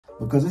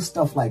because it's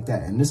stuff like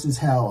that. And this is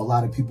how a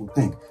lot of people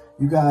think.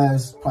 You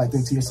guys probably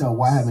think to yourself,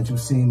 why haven't you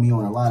seen me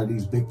on a lot of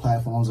these big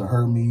platforms or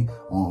heard me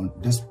on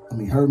this,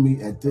 heard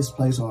me at this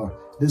place or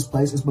this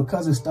place? It's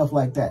because of stuff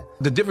like that.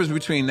 The difference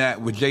between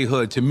that with J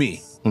Hood to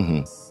me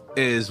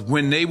is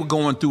when they were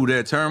going through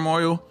their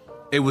turmoil,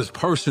 it was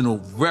personal,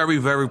 very,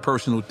 very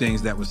personal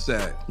things that was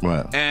said.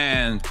 Right.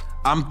 And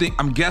I'm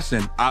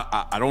guessing,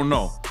 I don't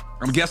know.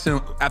 I'm guessing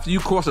after you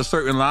cross a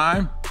certain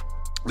line,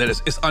 that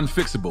it's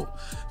unfixable.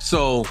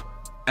 So,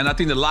 and I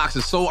think the Locks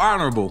is so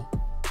honorable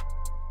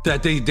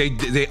that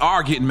they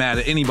are getting mad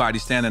at anybody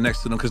standing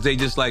next to them because they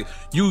just like,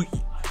 you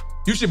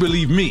should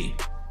believe me.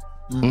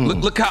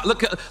 Look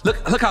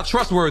how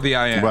trustworthy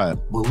I am.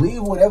 Right.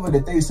 Believe whatever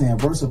that they saying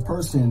versus a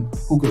person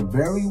who could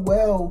very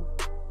well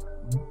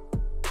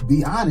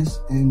be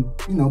honest and,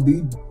 you know,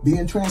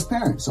 being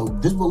transparent. So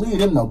just believe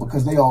them though,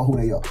 because they are who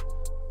they are.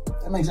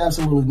 That makes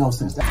absolutely no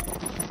sense.